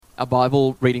Our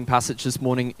Bible reading passage this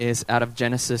morning is out of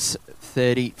Genesis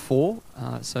 34.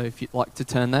 So if you'd like to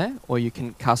turn there, or you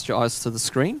can cast your eyes to the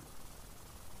screen.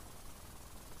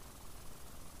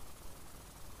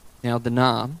 Now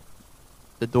Dinah,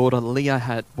 the daughter Leah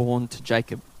had born to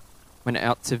Jacob, went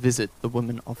out to visit the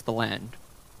women of the land.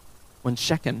 When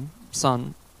Shechem,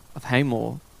 son of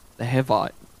Hamor the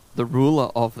Hivite, the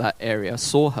ruler of that area,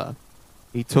 saw her,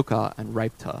 he took her and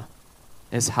raped her.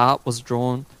 His heart was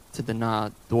drawn to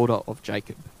Dinah, daughter of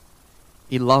Jacob.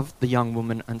 He loved the young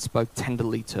woman and spoke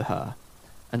tenderly to her.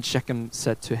 And Shechem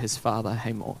said to his father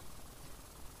Hamor,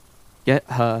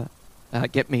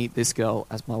 Get me this girl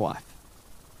as my wife.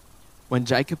 When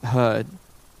Jacob heard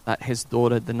that his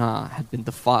daughter Dinah had been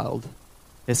defiled,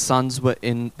 his sons were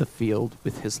in the field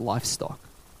with his livestock.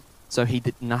 So he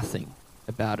did nothing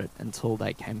about it until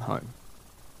they came home.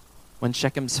 When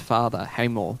Shechem's father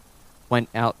Hamor went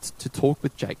out to talk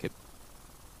with Jacob,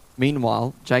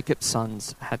 meanwhile, Jacob's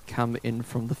sons had come in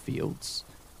from the fields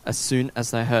as soon as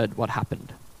they heard what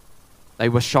happened. They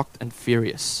were shocked and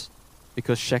furious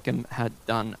because Shechem had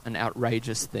done an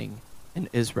outrageous thing in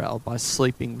Israel by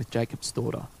sleeping with Jacob's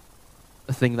daughter,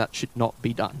 a thing that should not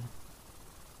be done.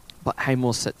 But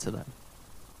Hamor said to them,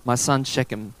 My son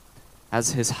Shechem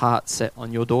has his heart set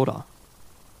on your daughter.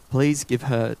 Please give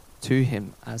her to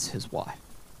him as his wife,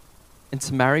 and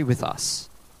to marry with us.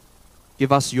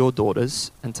 Give us your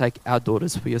daughters and take our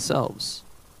daughters for yourselves.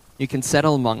 You can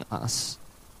settle among us.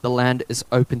 The land is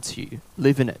open to you.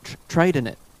 Live in it, trade in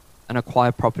it, and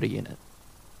acquire property in it.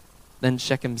 Then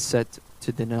Shechem said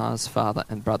to Dinah's father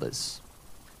and brothers,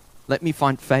 Let me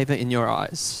find favor in your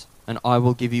eyes, and I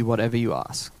will give you whatever you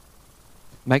ask.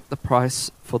 Make the price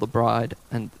for the bride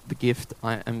and the gift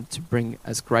I am to bring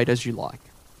as great as you like,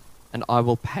 and I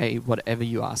will pay whatever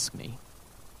you ask me.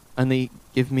 Only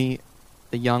give me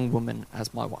the young woman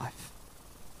as my wife.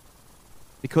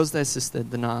 Because their sister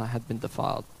Dinah had been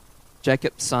defiled,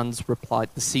 Jacob's sons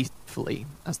replied deceitfully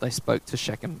as they spoke to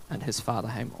Shechem and his father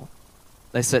Hamor.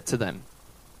 They said to them,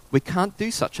 We can't do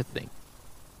such a thing.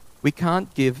 We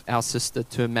can't give our sister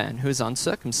to a man who is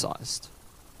uncircumcised.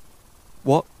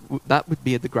 That would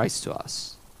be a disgrace to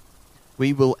us.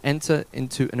 We will enter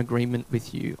into an agreement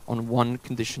with you on one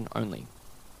condition only,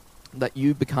 that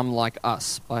you become like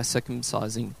us by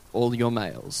circumcising all your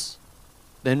males.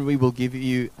 Then we will give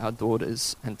you our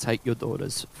daughters and take your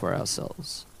daughters for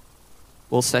ourselves.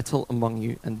 We'll settle among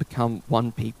you and become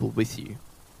one people with you.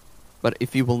 But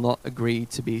if you will not agree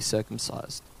to be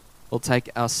circumcised, we'll take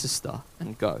our sister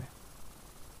and go.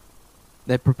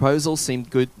 Their proposal seemed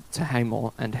good to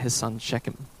Hamor and his son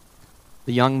Shechem.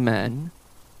 The young man,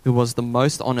 who was the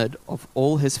most honored of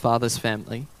all his father's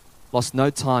family, lost no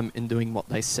time in doing what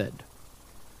they said,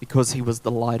 because he was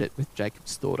delighted with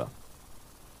Jacob's daughter.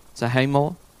 So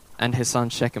Hamor and his son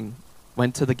Shechem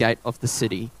went to the gate of the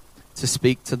city to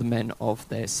speak to the men of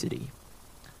their city.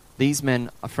 These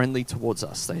men are friendly towards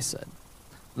us, they said.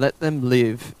 Let them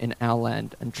live in our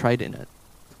land and trade in it.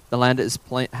 The land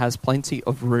has plenty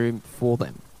of room for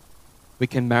them. We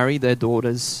can marry their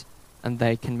daughters, and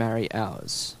they can marry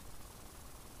ours.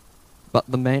 But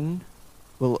the men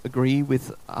will agree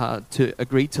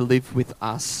to live with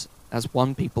us as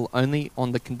one people only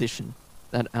on the condition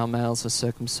that our males are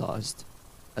circumcised,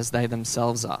 as they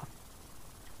themselves are.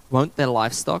 Won't their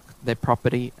livestock, their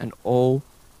property, and all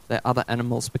their other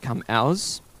animals become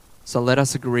ours? So let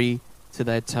us agree to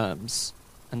their terms,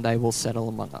 and they will settle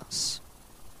among us.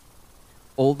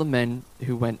 All the men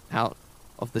who went out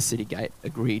of the city gate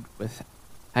agreed with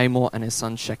Hamor and his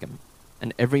son Shechem,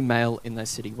 and every male in their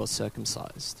city was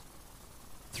circumcised.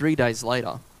 3 days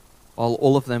later, while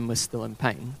all of them were still in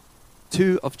pain,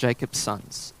 2 of Jacob's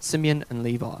sons, Simeon and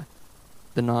Levi,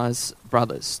 Dinah's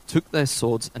brothers, took their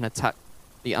swords and attacked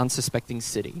the unsuspecting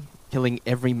city, killing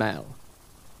every male.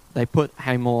 They put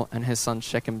Hamor and his son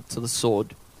Shechem to the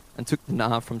sword and took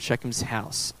Dinah from Shechem's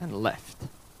house and left.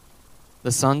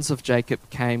 The sons of Jacob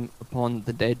came upon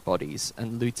the dead bodies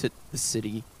and looted the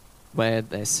city where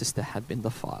their sister had been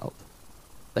defiled.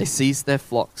 They seized their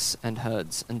flocks and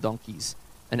herds and donkeys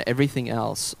and everything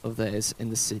else of theirs in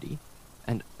the city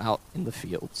and out in the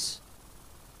fields.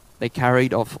 They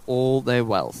carried off all their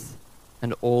wealth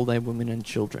and all their women and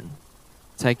children,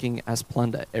 taking as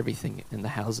plunder everything in the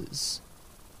houses.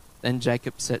 Then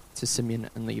Jacob said to Simeon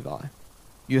and Levi,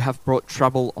 You have brought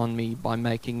trouble on me by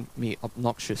making me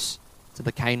obnoxious to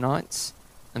the Canaanites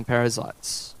and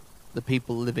Perizzites, the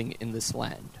people living in this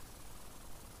land.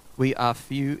 We are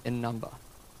few in number,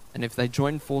 and if they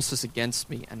join forces against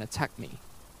me and attack me,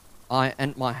 I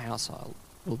and my household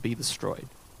will be destroyed.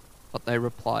 But they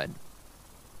replied,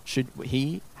 Should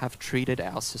he have treated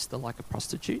our sister like a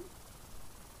prostitute?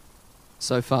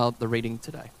 So far, the reading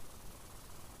today.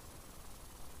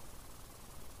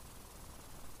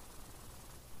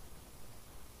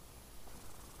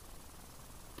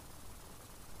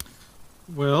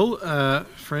 Well,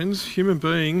 friends, human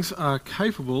beings are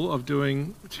capable of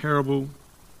doing terrible,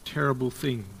 terrible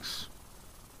things.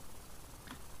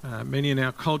 Many in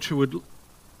our culture would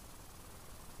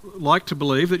like to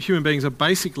believe that human beings are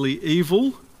basically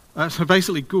evil, so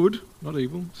basically good, not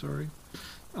evil, sorry.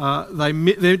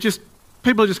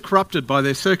 People are just corrupted by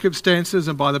their circumstances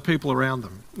and by the people around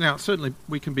them. Now, certainly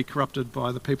we can be corrupted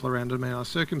by the people around them and our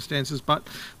circumstances, but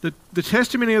the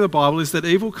testimony of the Bible is that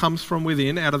evil comes from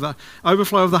within. Out of the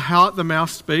overflow of the heart, the mouth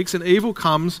speaks, and evil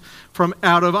comes from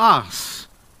out of us.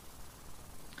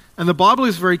 And the Bible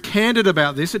is very candid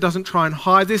about this. It doesn't try and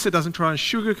hide this. It doesn't try and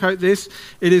sugarcoat this.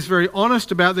 It is very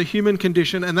honest about the human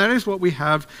condition, and that is what we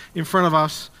have in front of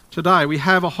us today. We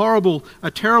have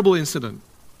a terrible incident.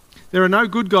 There are no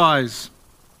good guys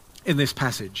in this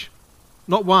passage.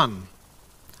 Not one.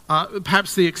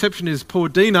 Perhaps the exception is poor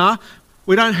Dinah.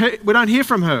 We don't hear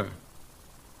from her.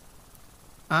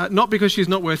 Not because she's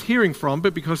not worth hearing from,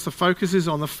 but because the focus is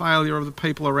on the failure of the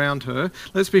people around her.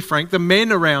 Let's be frank, the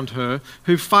men around her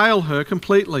who fail her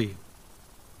completely.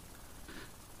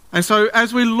 And so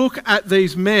as we look at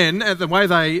these men, at the way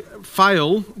they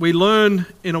fail, we learn,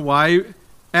 in a way,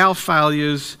 our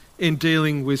failures in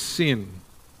dealing with sin.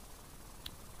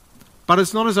 But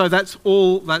it's not as though that's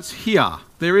all that's here.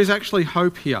 There is actually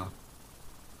hope here.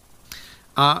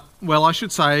 Well, I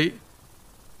should say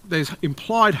there's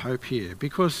implied hope here,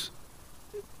 because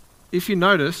if you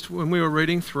noticed when we were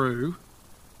reading through,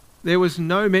 there was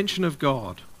no mention of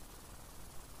God.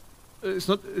 It's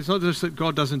not just that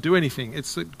God doesn't do anything,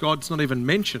 it's that God's not even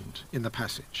mentioned in the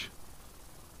passage.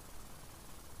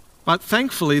 But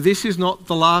thankfully, this is not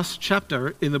the last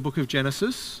chapter in the book of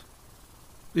Genesis.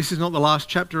 This is not the last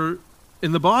chapter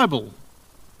in the Bible.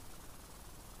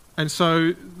 And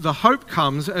so the hope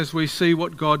comes as we see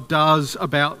what God does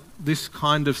about this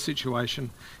kind of situation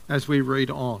as we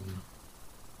read on.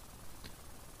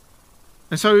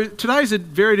 And so today is a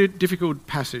very difficult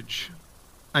passage,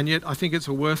 and yet I think it's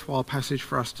a worthwhile passage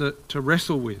for us to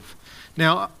wrestle with.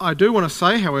 Now, I do want to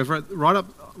say, however, right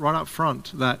up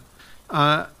front, that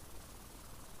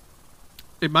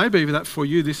it may be that for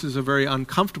you this is a very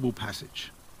uncomfortable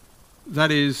passage.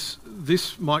 That is,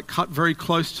 this might cut very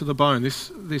close to the bone.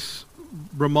 This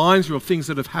reminds you of things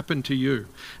that have happened to you.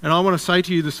 And I want to say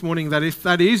to you this morning that if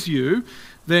that is you,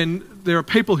 then there are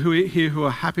people here who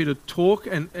are happy to talk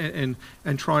and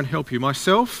try and help you.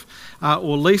 Myself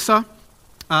or Lisa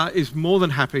is more than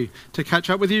happy to catch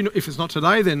up with you. If it's not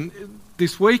today, then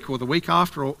this week or the week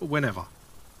after or whenever.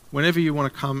 Whenever you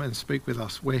want to come and speak with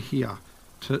us, we're here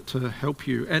to help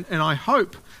you. And I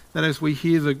hope that as we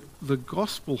hear the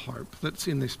gospel hope that's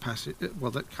in this passage,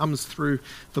 well, that comes through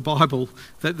the Bible,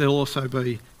 that there'll also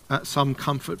be some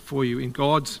comfort for you in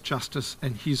God's justice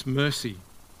and his mercy.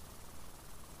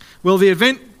 Well, the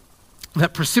event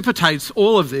that precipitates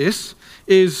all of this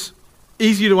is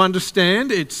easy to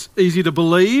understand, it's easy to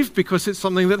believe, because it's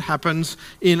something that happens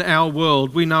in our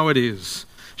world. We know it is.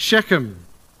 Shechem,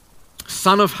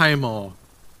 son of Hamor,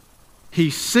 he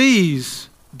sees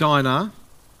Dinah,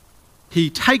 he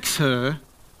takes her,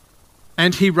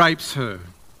 and he rapes her.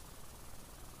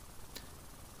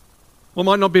 What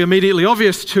might not be immediately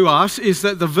obvious to us is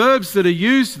that the verbs that are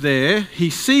used there, he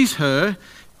sees her,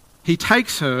 he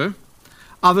takes her,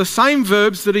 are the same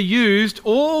verbs that are used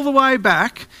all the way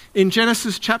back in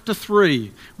Genesis chapter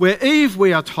 3, where Eve,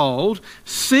 we are told,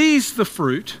 sees the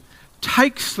fruit,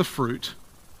 takes the fruit,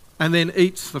 and then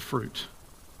eats the fruit.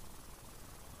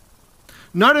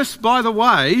 Notice, by the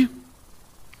way,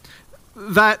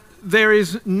 that there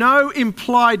is no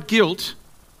implied guilt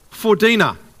for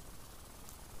Dinah.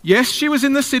 Yes, she was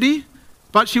in the city,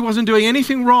 but she wasn't doing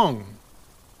anything wrong.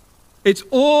 It's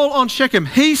all on Shechem.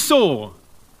 He saw,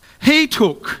 he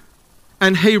took,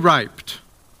 and he raped.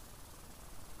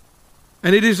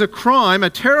 And it is a crime, a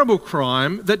terrible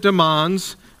crime, that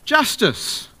demands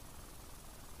justice.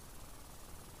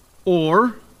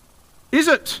 Or is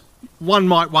it, one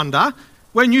might wonder,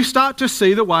 when you start to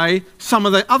see the way some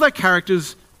of the other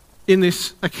characters in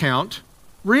this account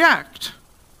react?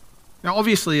 Now,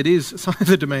 obviously it is something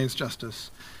that demands justice,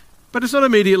 but it's not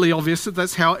immediately obvious that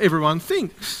that's how everyone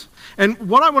thinks. And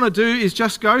what I want to do is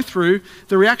just go through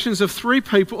the reactions of three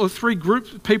people or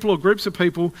groups of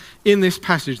people in this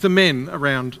passage, the men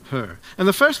around her. And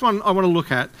the first one I want to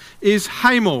look at is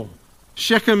Hamor,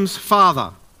 Shechem's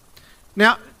father.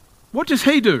 Now, what does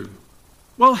he do?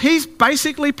 Well, he's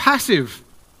basically passive.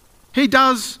 He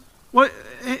does Well,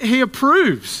 he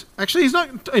approves. Actually, he's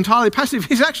not entirely passive.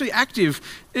 He's actually active,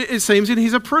 it seems, in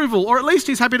his approval, or at least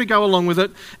he's happy to go along with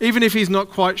it, even if he's not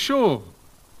quite sure.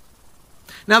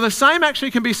 Now, the same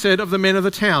actually can be said of the men of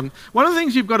the town. One of the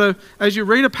things you've got to, as you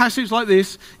read a passage like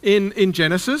this in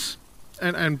Genesis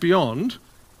and beyond,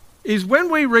 is when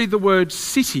we read the word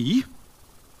city,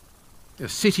 the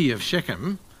city of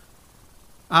Shechem,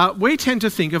 we tend to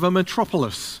think of a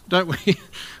metropolis, don't we?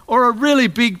 Or a really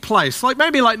big place,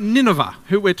 maybe like Nineveh,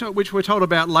 which we're told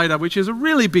about later, which is a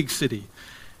really big city.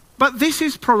 But this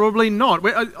is probably not.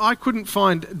 I couldn't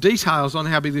find details on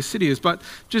how big this city is, but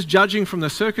just judging from the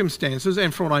circumstances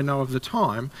and from what I know of the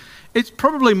time, it's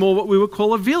probably more what we would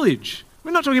call a village.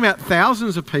 We're not talking about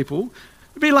thousands of people.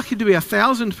 We'd be lucky to be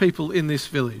 1,000 people in this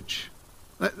village,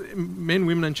 men,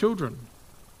 women and children.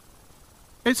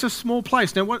 It's a small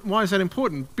place. Now, why is that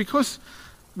important? Because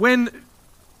when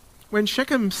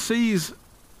Shechem sees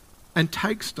and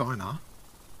takes Dinah,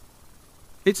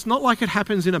 it's not like it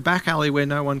happens in a back alley where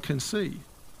no one can see.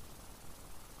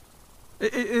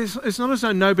 It's not as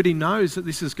though nobody knows that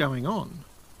this is going on.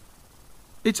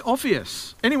 It's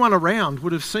obvious. Anyone around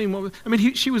would have seen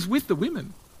she was with the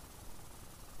women.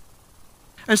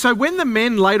 And so when the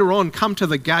men later on come to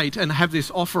the gate and have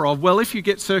this offer of, well, if you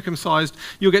get circumcised,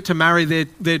 you'll get to marry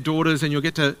their daughters and you'll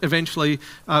get to eventually,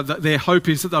 their hope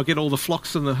is that they'll get all the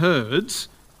flocks and the herds.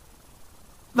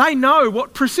 They know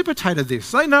what precipitated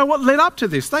this. They know what led up to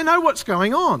this. They know what's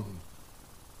going on.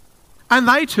 And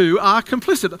they too are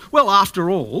complicit. Well, after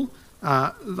all,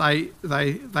 they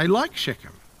like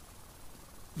Shechem,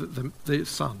 the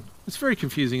son. It's very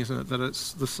confusing, isn't it, that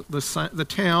it's the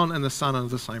town and the son are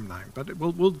the same name, but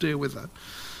we'll deal with that.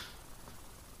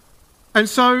 And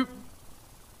so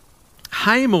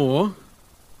Hamor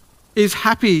is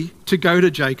happy to go to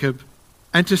Jacob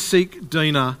and to seek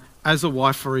Dinah as a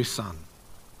wife for his son.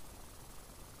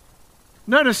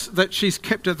 Notice that she's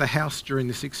kept at the house during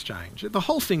this exchange. The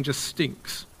whole thing just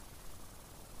stinks.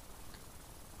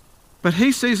 But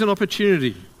he sees an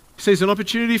opportunity. He sees an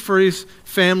opportunity for his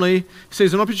family. He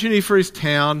sees an opportunity for his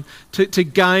town to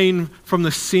gain from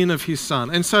the sin of his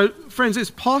son. And so, friends, it's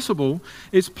possible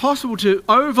to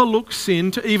overlook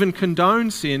sin, to even condone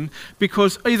sin,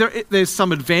 because either there's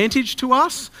some advantage to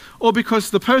us or because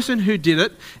the person who did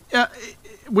it,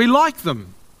 we like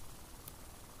them.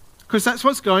 Because that's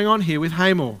what's going on here with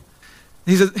Hamor.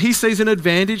 He sees an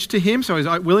advantage to him, so he's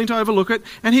willing to overlook it,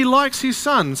 and he likes his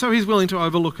son, so he's willing to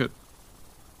overlook it.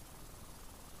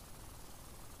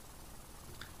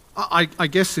 I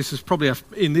guess this is probably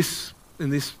in this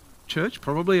church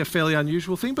probably a fairly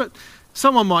unusual thing, but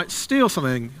someone might steal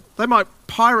something, they might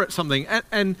pirate something,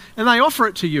 and they offer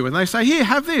it to you, and they say, "Here,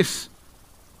 have this."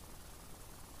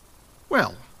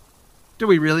 Well, do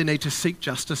we really need to seek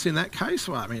justice in that case?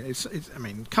 Well,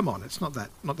 come on, it's not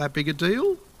that big a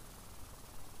deal.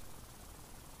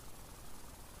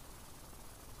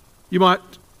 You might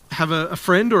have a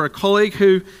friend or a colleague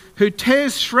who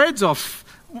tears shreds off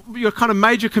your kind of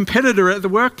major competitor at the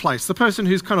workplace, the person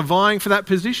who's kind of vying for that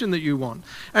position that you want.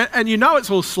 And you know it's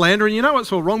all slander and you know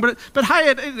it's all wrong, but hey,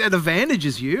 it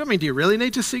advantages you. Do you really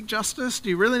need to seek justice? Do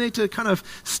you really need to kind of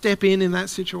step in that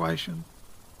situation?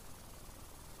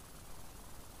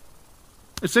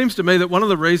 It seems to me that one of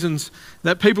the reasons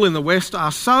that people in the West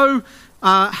are so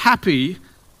happy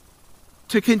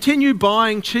to continue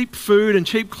buying cheap food and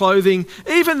cheap clothing,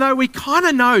 even though we kind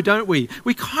of know, don't we?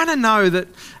 We kind of know that,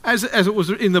 as it was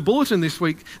in the bulletin this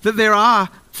week, that there are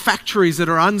factories that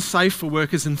are unsafe for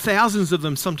workers and thousands of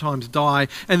them sometimes die,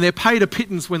 and they're paid a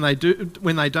pittance when they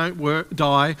don't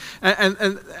die,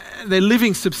 and they're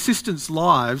living subsistence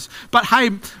lives. But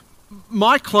hey,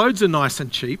 my clothes are nice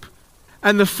and cheap,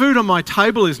 and the food on my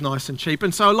table is nice and cheap,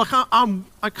 and so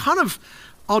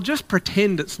I'll just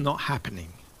pretend it's not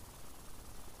happening.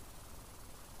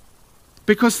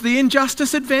 Because the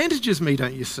injustice advantages me,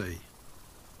 don't you see?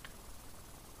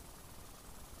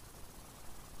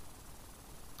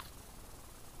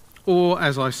 Or,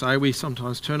 as I say, we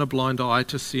sometimes turn a blind eye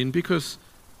to sin because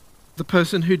the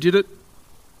person who did it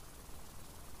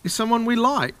is someone we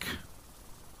like.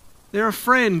 They're a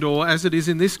friend, or as it is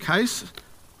in this case,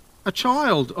 a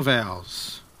child of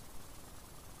ours.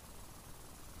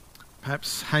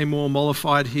 Perhaps Hamor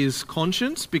mollified his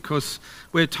conscience because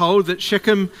we're told that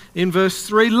Shechem, in verse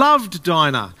 3, loved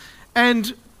Dinah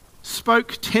and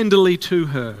spoke tenderly to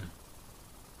her.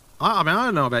 I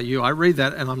don't know about you. I read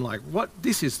that and I'm like, what?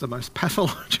 This is the most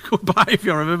pathological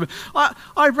behaviour I've ever...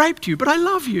 I raped you, but I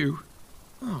love you.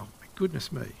 Oh, my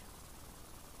goodness me.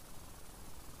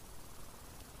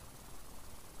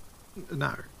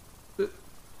 No.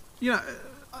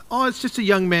 it's just a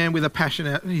young man with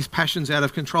his passion's out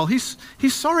of control. He's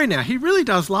sorry now. He really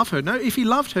does love her. No, if he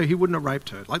loved her, he wouldn't have raped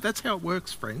her. Like, that's how it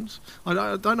works, friends.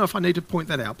 I don't know if I need to point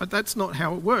that out, but that's not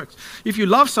how it works. If you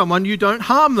love someone, you don't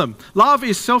harm them. Love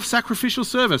is self-sacrificial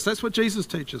service. That's what Jesus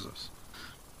teaches us.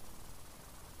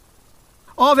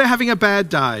 Oh, they're having a bad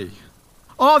day.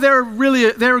 Oh,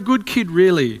 they're a good kid,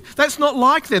 really. That's not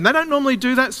like them. They don't normally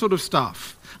do that sort of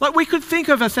stuff. Like, we could think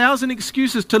of 1,000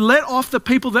 excuses to let off the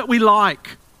people that we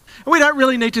like. And we don't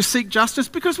really need to seek justice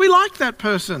because we like that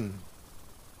person.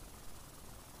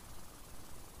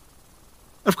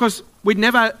 Of course, we'd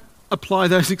never apply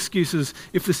those excuses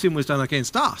if the sin was done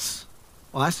against us.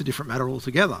 Well, that's a different matter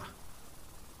altogether.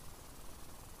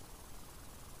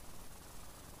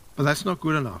 But that's not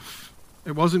good enough.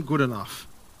 It wasn't good enough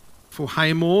for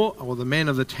Hamor or the men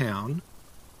of the town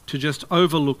to just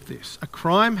overlook this. A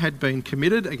crime had been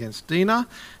committed against Dinah.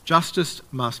 Justice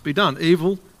must be done.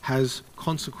 Evil has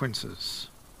consequences.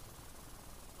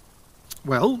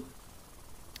 Well,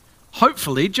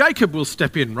 hopefully Jacob will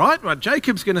step in, right? Right,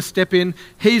 Jacob's going to step in.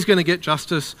 He's going to get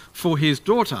justice for his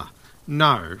daughter.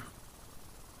 No.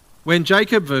 When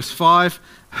Jacob, verse 5,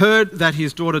 heard that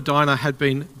his daughter Dinah had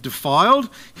been defiled,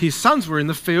 his sons were in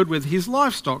the field with his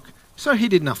livestock, so he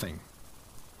did nothing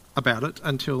about it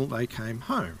until they came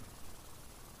home.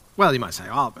 Well, you might say,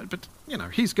 but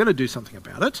he's going to do something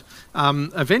about it.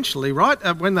 Eventually, right,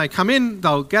 when they come in,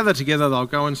 they'll gather together, they'll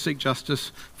go and seek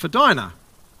justice for Dinah.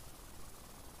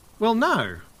 Well,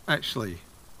 no, actually.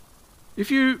 If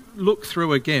you look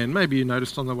through again, maybe you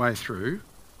noticed on the way through,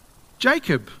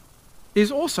 Jacob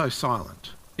is also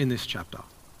silent in this chapter.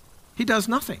 He does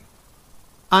nothing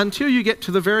until you get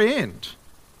to the very end,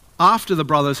 after the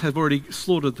brothers have already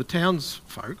slaughtered the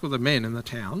townsfolk, or the men in the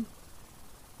town.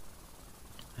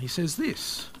 He says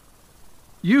this: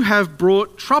 "You have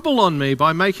brought trouble on me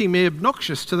by making me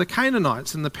obnoxious to the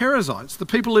Canaanites and the Perizzites, the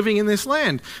people living in this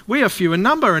land. We are few in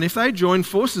number, and if they join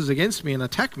forces against me and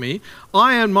attack me,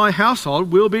 I and my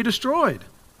household will be destroyed."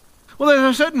 Well,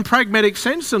 there's a certain pragmatic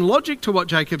sense and logic to what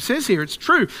Jacob says here. It's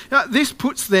true. Now, this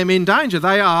puts them in danger.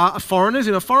 They are foreigners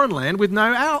in a foreign land with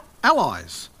no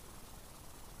allies.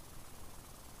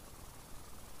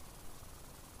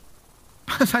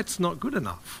 But that's not good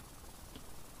enough.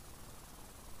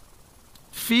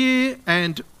 Fear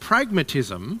and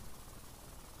pragmatism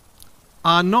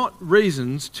are not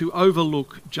reasons to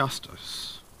overlook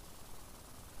justice.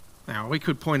 Now, we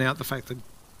could point out the fact that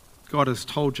God has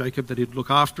told Jacob that he'd look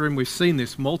after him. We've seen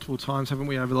this multiple times, haven't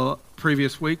we, over the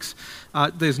previous weeks?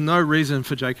 There's no reason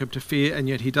for Jacob to fear, and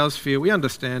yet he does fear. We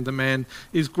understand the man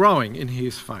is growing in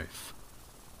his faith.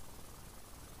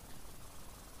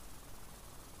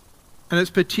 And it's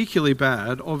particularly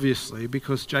bad, obviously,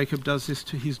 because Jacob does this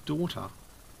to his daughter.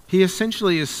 He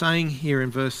essentially is saying here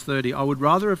in verse 30, I would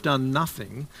rather have done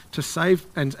nothing to save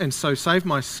and so save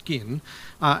my skin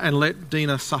and let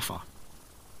Dinah suffer.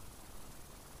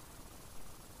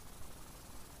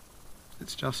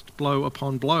 It's just blow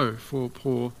upon blow for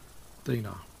poor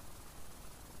Dinah.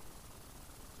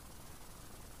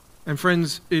 And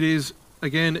friends, it is,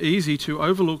 again, easy to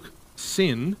overlook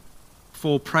sin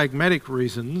for pragmatic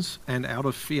reasons and out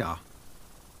of fear.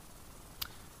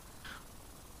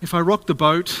 If I rock the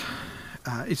boat,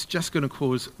 it's just going to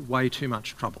cause way too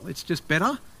much trouble. It's just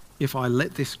better if I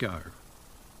let this go.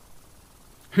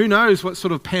 Who knows what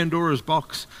sort of Pandora's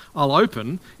box I'll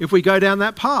open if we go down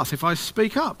that path, if I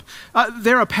speak up.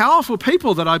 There are powerful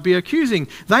people that I'd be accusing.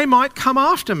 They might come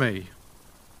after me.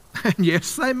 And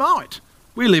yes, they might.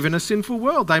 We live in a sinful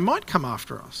world. They might come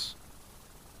after us.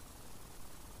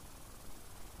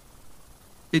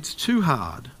 It's too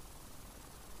hard.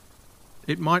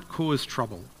 It might cause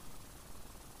trouble.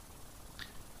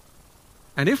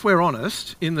 And if we're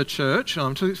honest, in the church,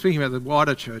 and I'm speaking about the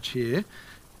wider church here,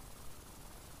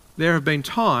 there have been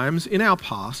times in our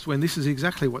past when this is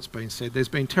exactly what's been said. There's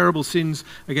been terrible sins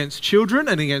against children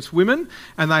and against women,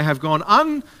 and they have gone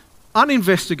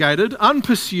uninvestigated,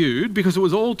 unpursued, because it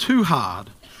was all too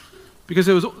hard, because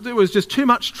there was just too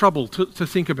much trouble to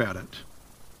think about it.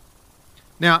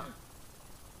 Now,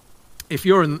 if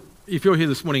you're here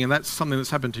this morning and that's something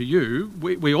that's happened to you,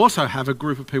 we also have a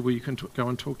group of people you can go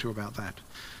and talk to about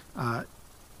that.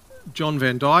 John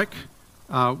Van Dyke,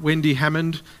 Wendy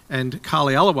Hammond and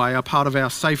Carly Alloway are part of our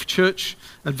Safe Church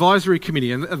Advisory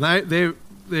Committee, and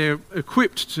they're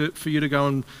equipped for you to go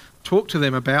and talk to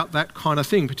them about that kind of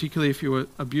thing, particularly if you were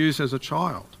abused as a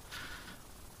child.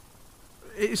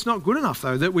 It's not good enough,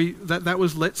 though, that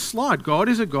was let slide. God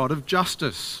is a God of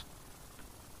justice.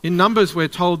 In Numbers, we're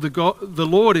told the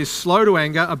Lord is slow to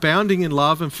anger, abounding in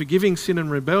love, and forgiving sin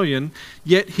and rebellion,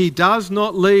 yet he does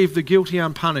not leave the guilty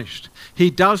unpunished.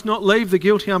 He does not leave the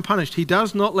guilty unpunished. He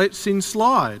does not let sin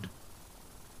slide.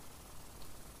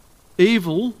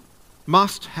 Evil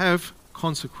must have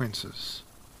consequences.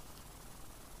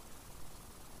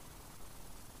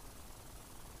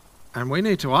 And we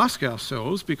need to ask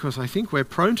ourselves, because I think we're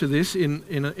prone to this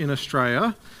in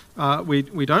Australia.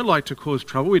 We don't like to cause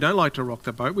trouble. We don't like to rock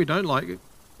the boat. We don't like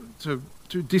to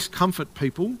discomfort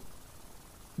people.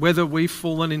 Whether we've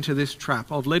fallen into this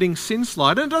trap of letting sin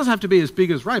slide, and it doesn't have to be as big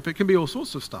as rape. It can be all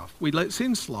sorts of stuff. We let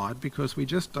sin slide because we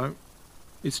just don't.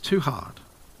 It's too hard.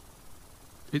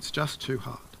 It's just too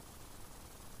hard.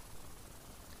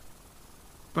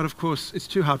 But of course, it's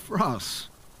too hard for us.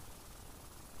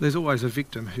 There's always a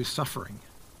victim who's suffering.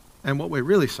 And what we're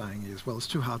really saying is, well, it's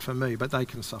too hard for me, but they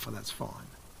can suffer, that's fine.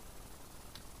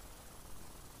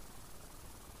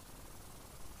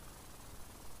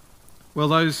 Well,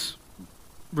 those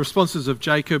responses of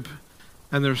Jacob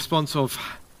and the response of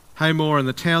Hamor and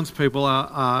the townspeople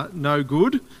are no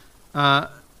good.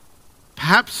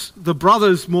 Perhaps the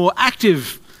brothers' more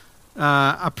active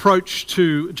approach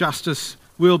to justice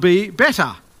will be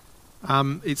better.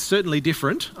 It's certainly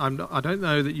different. I don't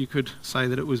know that you could say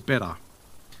that it was better.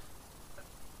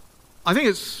 I think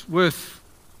it's worth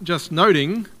just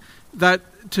noting that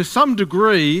to some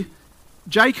degree,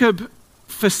 Jacob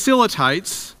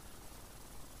facilitates,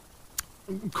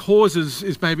 causes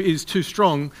is too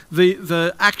strong,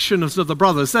 the actions of the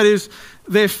brothers. That is,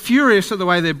 they're furious at the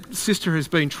way their sister has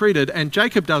been treated, and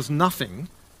Jacob does nothing,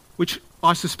 which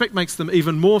I suspect makes them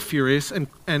even more furious, and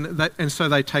so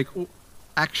they take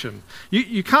action.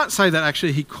 You can't say that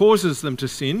actually he causes them to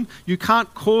sin. You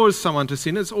can't cause someone to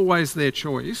sin. It's always their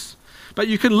choice. But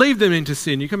you can leave them into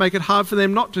sin. You can make it hard for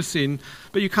them not to sin,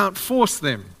 but you can't force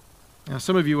them. Now,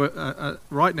 some of you are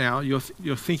right now, you're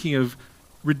thinking of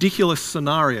ridiculous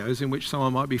scenarios in which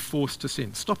someone might be forced to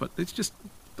sin. Stop it.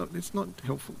 It's not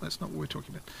helpful. That's not what we're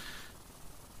talking about.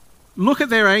 Look at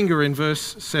their anger in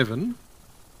verse 7.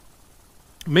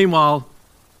 Meanwhile,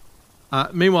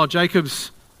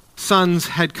 Jacob's sons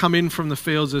had come in from the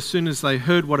fields as soon as they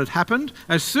heard what had happened.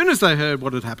 As soon as they heard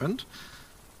what had happened,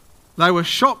 they were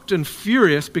shocked and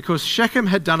furious because Shechem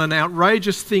had done an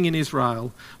outrageous thing in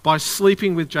Israel by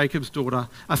sleeping with Jacob's daughter,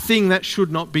 a thing that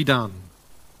should not be done.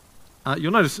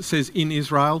 You'll notice it says in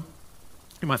Israel.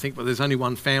 You might think, well, there's only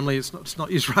one family. It's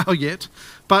not Israel yet.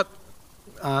 But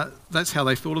that's how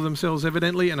they thought of themselves,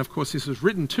 evidently. And of course, this was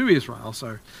written to Israel.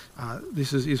 So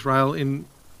this is Israel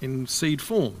in seed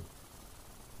form.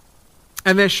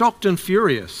 And they're shocked and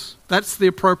furious. That's the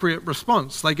appropriate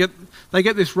response. They get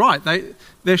this right.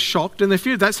 They're shocked and they're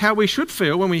furious. That's how we should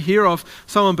feel when we hear of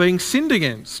someone being sinned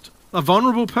against, a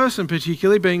vulnerable person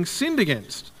particularly being sinned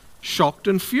against. Shocked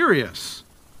and furious.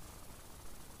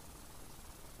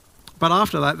 But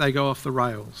after that, they go off the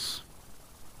rails.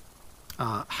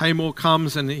 Hamor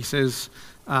comes and he says,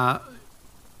 I'd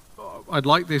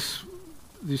like this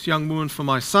young woman for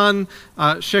my son.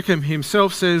 Shechem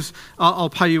himself says,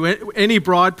 I'll pay you any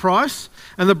bride price.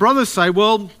 And the brothers say,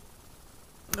 well,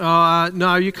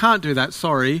 no, you can't do that,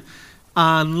 sorry,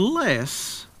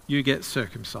 unless you get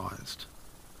circumcised.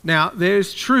 Now,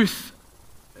 there's truth,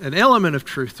 an element of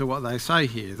truth to what they say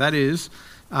here. That is,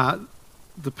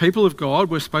 the people of God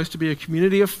were supposed to be a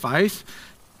community of faith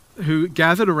who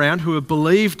gathered around, who had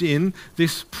believed in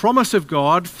this promise of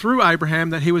God through Abraham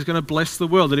that he was going to bless the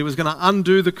world, that he was going to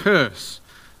undo the curse.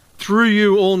 Through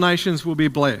you all nations will be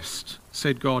blessed,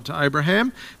 said God to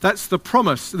Abraham. That's the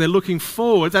promise. They're looking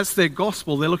forward. That's their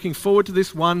gospel. They're looking forward to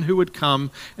this one who would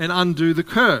come and undo the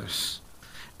curse.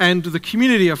 And the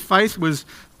community of faith was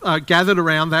gathered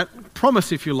around that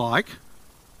promise, if you like.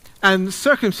 And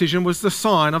circumcision was the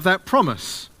sign of that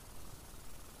promise.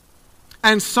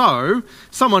 And so,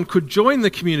 someone could join the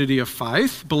community of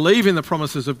faith, believe in the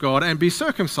promises of God, and be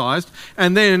circumcised,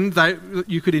 and then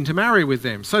you could intermarry with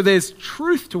them. So there's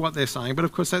truth to what they're saying, but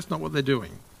of course that's not what they're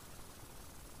doing.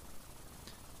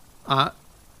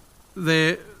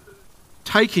 They're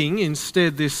taking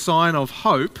instead this sign of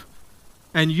hope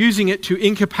and using it to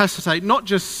incapacitate not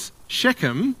just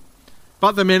Shechem,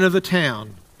 but the men of the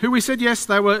town, who we said, yes,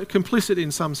 they were complicit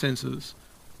in some senses.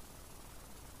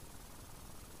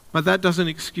 But that doesn't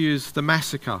excuse the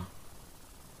massacre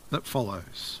that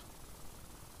follows.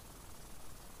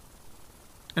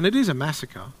 And it is a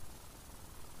massacre.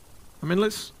 I mean,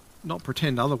 let's not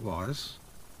pretend otherwise.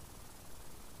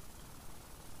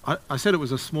 I said it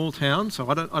was a small town, so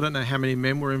I don't know how many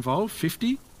men were involved.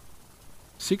 50?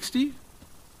 60?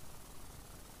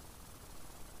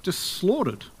 Just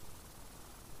slaughtered.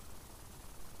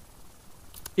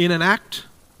 in an act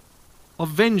of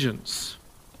vengeance.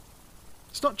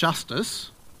 It's not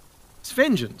justice, it's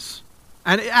vengeance.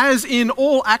 And as in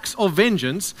all acts of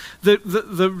vengeance, the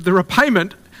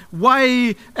repayment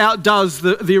way outdoes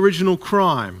the original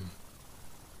crime.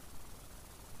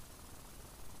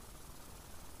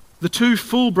 The two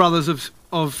full brothers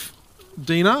of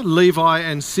Dinah, Levi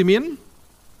and Simeon,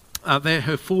 they're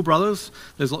her full brothers.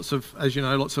 There's lots of, as you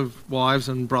know, lots of wives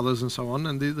and brothers and so on,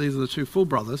 and these are the two full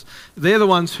brothers. They're the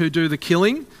ones who do the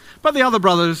killing, but the other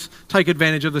brothers take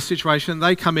advantage of the situation.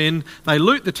 They come in, they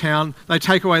loot the town, they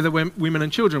take away the women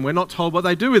and children. We're not told what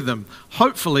they do with them.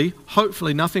 Hopefully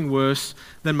nothing worse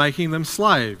than making them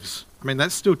slaves. I mean,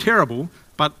 that's still terrible,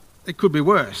 but it could be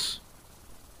worse.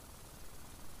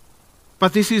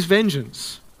 But this is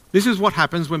vengeance. This is what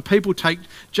happens when people take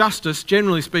justice,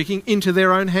 generally speaking, into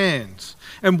their own hands.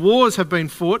 And wars have been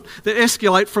fought that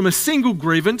escalate from a single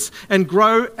grievance and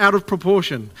grow out of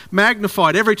proportion,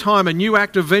 magnified every time a new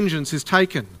act of vengeance is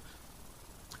taken.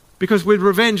 Because with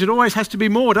revenge, it always has to be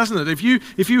more, doesn't it?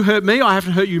 If you hurt me, I have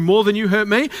to hurt you more than you hurt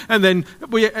me, and then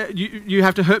you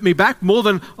have to hurt me back more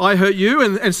than I hurt you,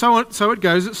 and so on. So it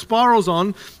goes. It spirals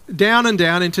on, down and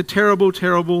down into terrible,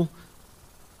 terrible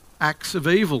acts of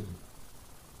evil.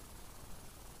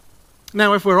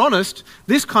 Now, if we're honest,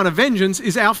 this kind of vengeance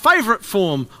is our favourite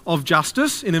form of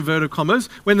justice, in inverted commas,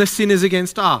 when the sin is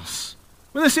against us.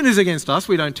 When the sin is against us,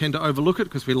 we don't tend to overlook it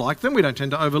because we like them. We don't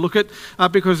tend to overlook it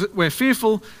because we're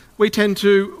fearful. We tend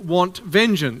to want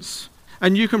vengeance.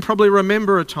 And you can probably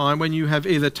remember a time when you have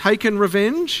either taken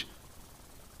revenge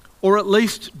or at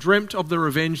least dreamt of the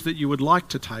revenge that you would like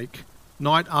to take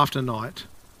night after night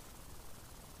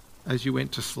as you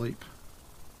went to sleep.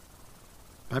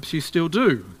 Perhaps you still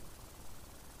do.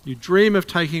 You dream of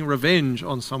taking revenge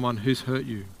on someone who's hurt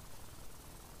you.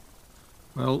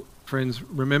 Well, friends,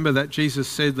 remember that Jesus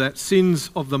said that sins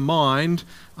of the mind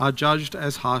are judged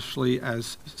as harshly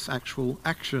as actual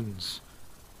actions.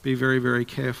 Be very, very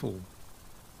careful.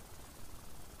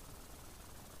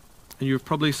 And you've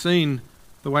probably seen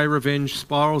the way revenge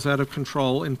spirals out of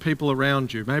control in people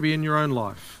around you, maybe in your own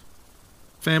life.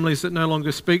 Families that no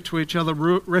longer speak to each other,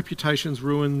 reputations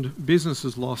ruined,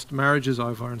 businesses lost, marriages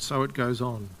over, and so it goes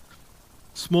on.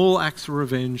 Small acts of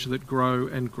revenge that grow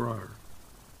and grow.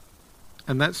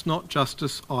 And that's not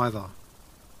justice either.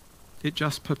 It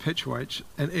just perpetuates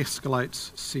and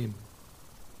escalates sin.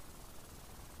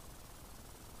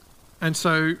 And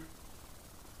so,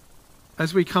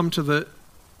 as we come to the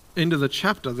end of the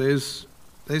chapter, there's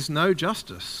no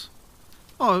justice.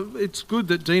 Oh, it's good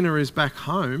that Dinah is back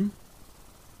home.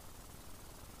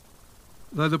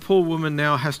 Though the poor woman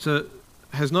now has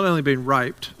not only been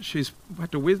raped, she's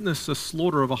had to witness the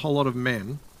slaughter of a whole lot of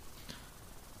men.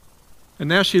 And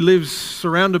now she lives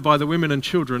surrounded by the women and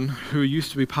children who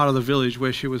used to be part of the village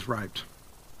where she was raped.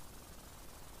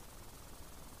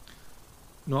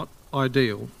 Not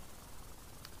ideal.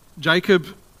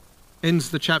 Jacob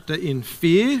ends the chapter in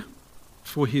fear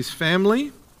for his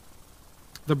family.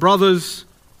 The brothers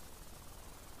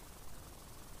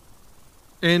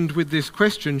end with this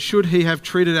question: should he have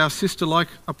treated our sister like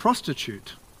a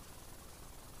prostitute?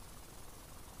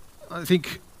 I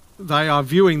think they are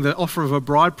viewing the offer of a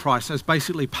bride price as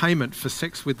basically payment for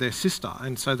sex with their sister,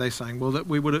 and so they're saying, well, that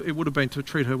it would have been to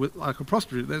treat her like a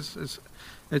prostitute.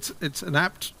 It's an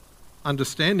apt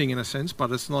understanding in a sense,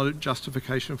 but it's not a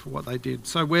justification for what they did.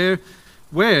 So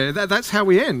that's how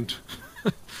we end.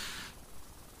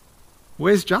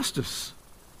 Where's justice?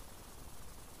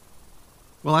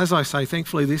 Well, as I say,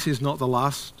 thankfully this is not the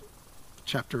last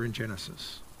chapter in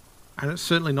Genesis, and it's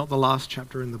certainly not the last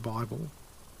chapter in the Bible.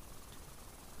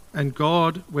 And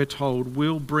God, we're told,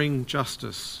 will bring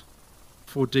justice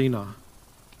for Dinah,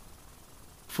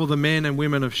 for the men and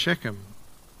women of Shechem,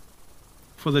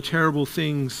 for the terrible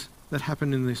things that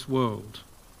happen in this world.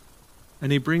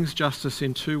 And he brings justice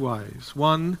in two ways.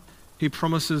 One, he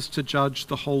promises to judge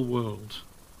the whole world.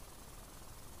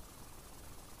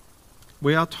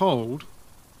 We are told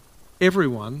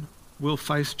everyone will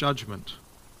face judgment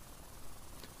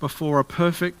before a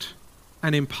perfect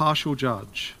and impartial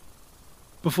judge,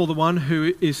 before the one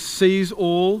who sees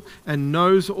all and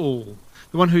knows all,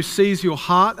 the one who sees your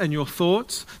heart and your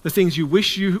thoughts, the things you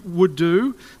wish you would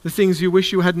do, the things you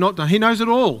wish you had not done. He knows it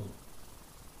all.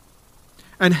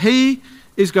 And he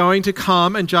is going to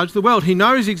come and judge the world. He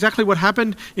knows exactly what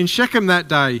happened in Shechem that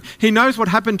day. He knows what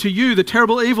happened to you, the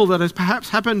terrible evil that has perhaps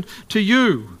happened to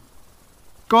you.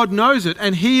 God knows it,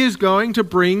 and he is going to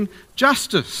bring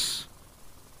justice.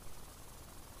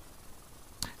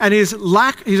 And his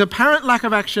apparent lack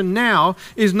of action now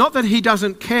is not that he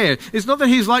doesn't care. It's not that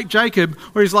he's like Jacob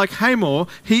or he's like Hamor.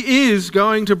 He is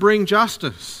going to bring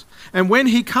justice. And when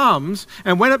he comes,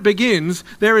 and when it begins,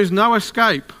 there is no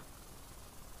escape.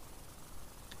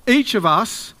 Each of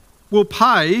us will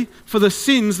pay for the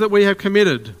sins that we have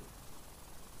committed.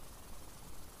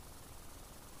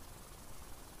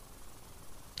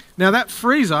 Now that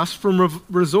frees us from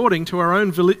resorting to our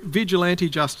own vigilante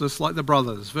justice like the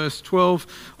brothers.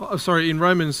 In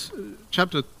Romans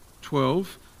chapter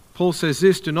 12, Paul says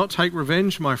this, "Do not take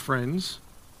revenge, my friends,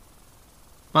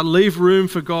 but leave room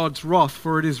for God's wrath,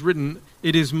 for it is written,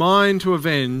 'It is mine to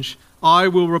avenge, I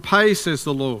will repay,' says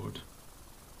the Lord."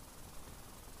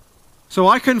 So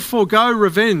I can forego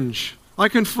revenge. I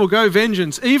can forego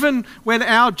vengeance, even when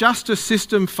our justice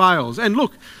system fails. And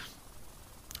look,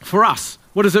 for us,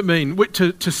 what does it mean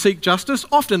to seek justice?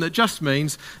 Often it just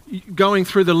means going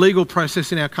through the legal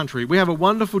process in our country. We have a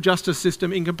wonderful justice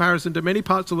system in comparison to many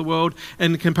parts of the world,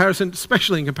 and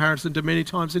especially in comparison to many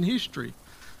times in history.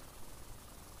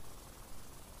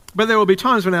 But there will be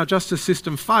times when our justice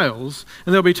system fails,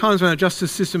 and there will be times when our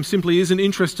justice system simply isn't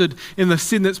interested in the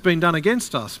sin that's been done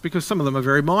against us, because some of them are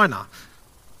very minor.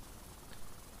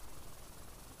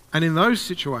 And in those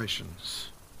situations,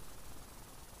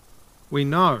 we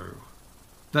know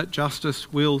that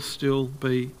justice will still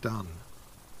be done.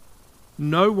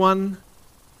 No one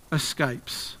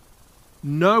escapes.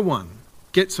 No one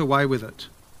gets away with it.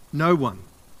 No one.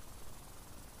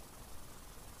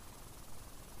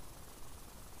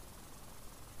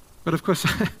 But of course,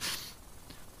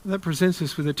 that presents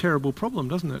us with a terrible problem,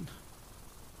 doesn't it?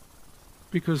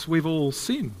 Because we've all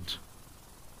sinned.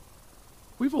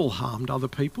 We've all harmed other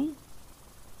people.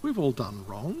 We've all done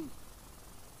wrong.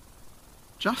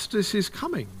 Justice is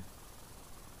coming.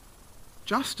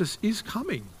 Justice is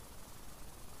coming.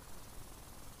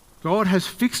 God has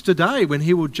fixed a day when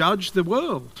he will judge the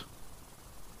world.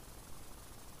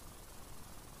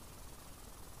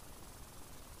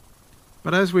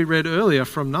 But as we read earlier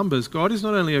from Numbers, God is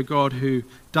not only a God who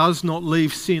does not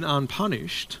leave sin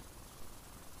unpunished,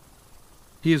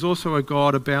 he is also a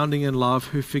God abounding in love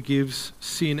who forgives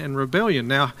sin and rebellion.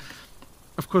 Now,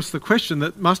 of course, the question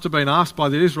that must have been asked by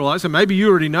the Israelites, and maybe you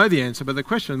already know the answer, but the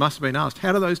question must have been asked,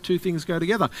 how do those two things go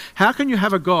together? How can you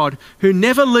have a God who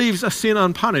never leaves a sin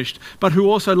unpunished, but who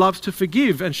also loves to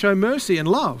forgive and show mercy and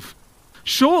love?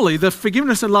 Surely the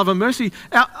forgiveness and love and mercy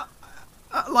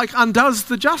undoes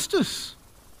the justice.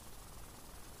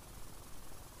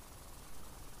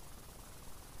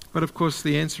 But of course,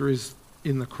 the answer is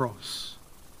in the cross,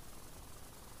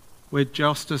 where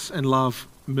justice and love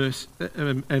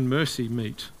and mercy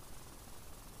meet.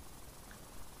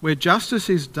 Where justice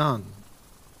is done,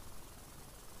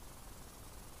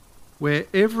 where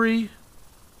every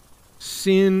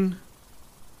sin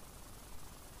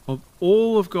of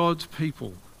all of God's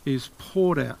people is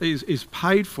poured out, is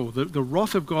paid for. The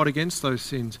wrath of God against those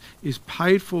sins is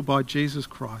paid for by Jesus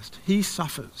Christ. He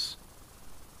suffers.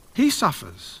 He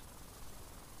suffers.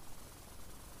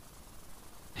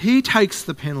 He takes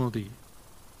the penalty.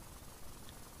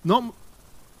 Not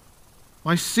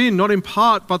my sin, not in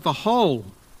part, but the whole,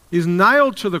 is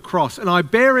nailed to the cross, and I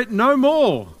bear it no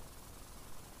more.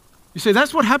 You see,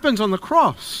 that's what happens on the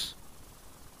cross.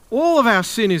 All of our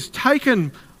sin is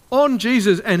taken on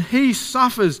Jesus, and he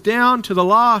suffers down to the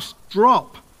last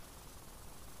drop,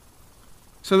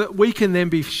 so that we can then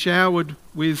be showered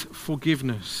with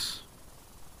forgiveness.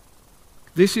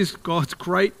 This is God's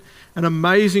great and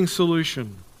amazing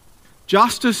solution.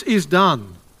 Justice is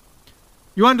done.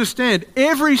 You understand,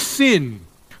 every sin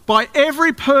by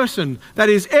every person that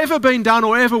has ever been done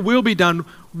or ever will be done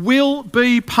will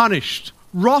be punished.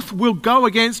 Wrath will go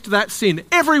against that sin.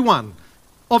 Everyone,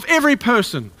 of every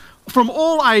person, from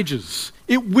all ages,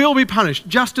 it will be punished.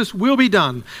 Justice will be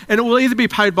done. And it will either be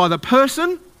paid by the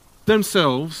person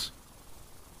themselves,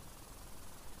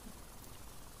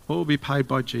 or it will be paid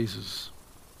by Jesus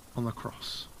on the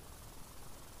cross.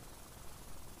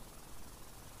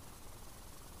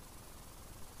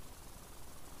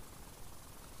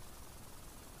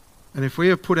 And if we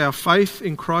have put our faith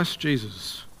in Christ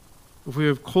Jesus, if we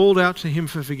have called out to him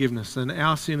for forgiveness, then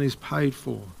our sin is paid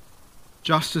for.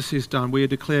 Justice is done. We are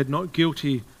declared not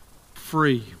guilty,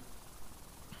 free.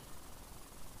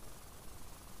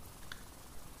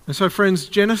 And so, friends,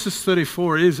 Genesis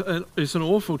 34 is an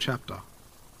awful chapter.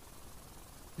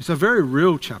 It's a very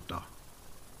real chapter.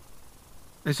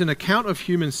 It's an account of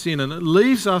human sin, and it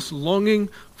leaves us longing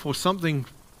for something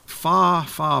far,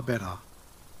 far better.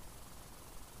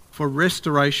 For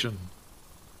restoration,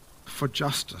 for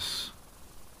justice.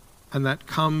 And that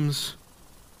comes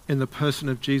in the person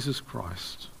of Jesus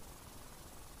Christ.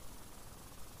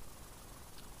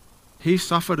 He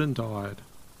suffered and died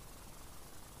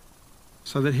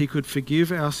so that he could forgive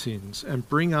our sins and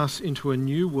bring us into a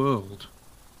new world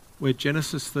where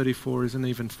Genesis 34 isn't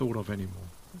even thought of anymore.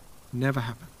 Never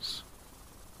happens.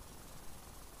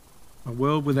 A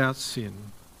world without sin,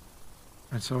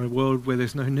 and so a world where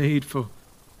there's no need for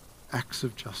acts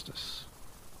of justice.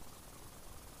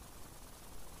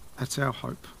 That's our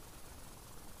hope.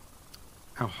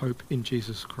 Our hope in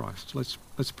Jesus Christ.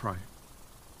 Let's pray.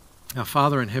 Our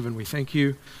Father in heaven, we thank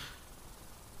you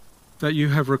that you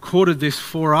have recorded this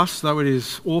for us, though it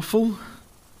is awful.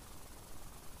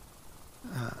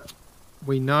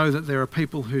 We know that there are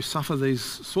people who suffer these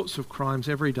sorts of crimes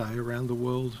every day around the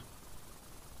world.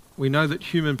 We know that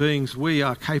human beings, we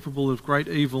are capable of great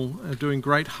evil and doing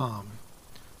great harm.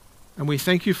 And we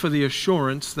thank you for the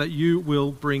assurance that you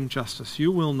will bring justice.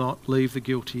 You will not leave the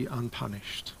guilty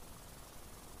unpunished.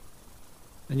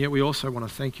 And yet we also want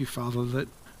to thank you, Father, that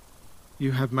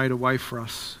you have made a way for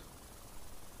us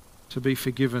to be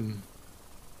forgiven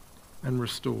and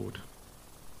restored.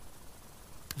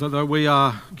 That though we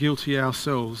are guilty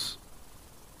ourselves,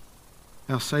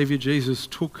 our Saviour Jesus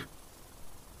took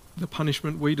the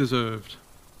punishment we deserved,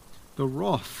 the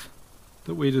wrath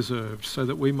that we deserved, so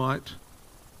that we might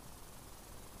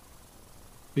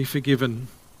be forgiven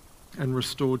and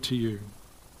restored to you.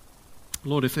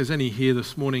 Lord, if there's any here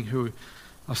this morning who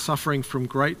are suffering from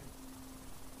great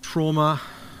trauma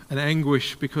and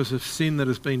anguish because of sin that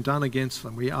has been done against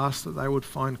them, we ask that they would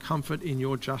find comfort in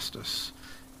your justice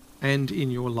and in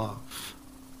your love.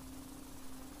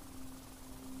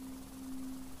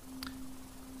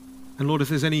 And Lord, if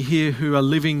there's any here who are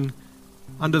living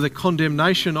under the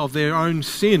condemnation of their own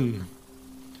sin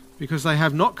because they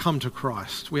have not come to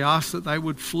Christ, we ask that they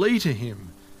would flee to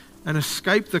him and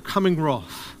escape the coming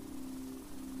wrath.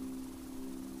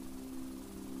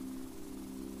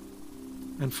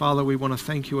 And Father, we want to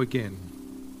thank you again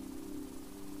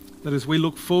that as we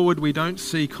look forward, we don't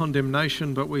see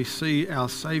condemnation, but we see our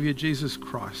Saviour Jesus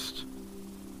Christ,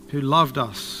 who loved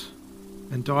us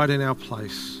and died in our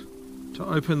place to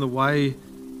open the way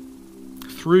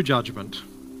through judgment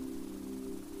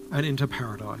and into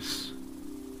paradise.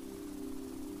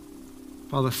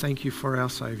 Father, thank you for our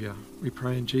Saviour. We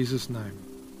pray in Jesus' name.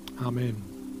 Amen.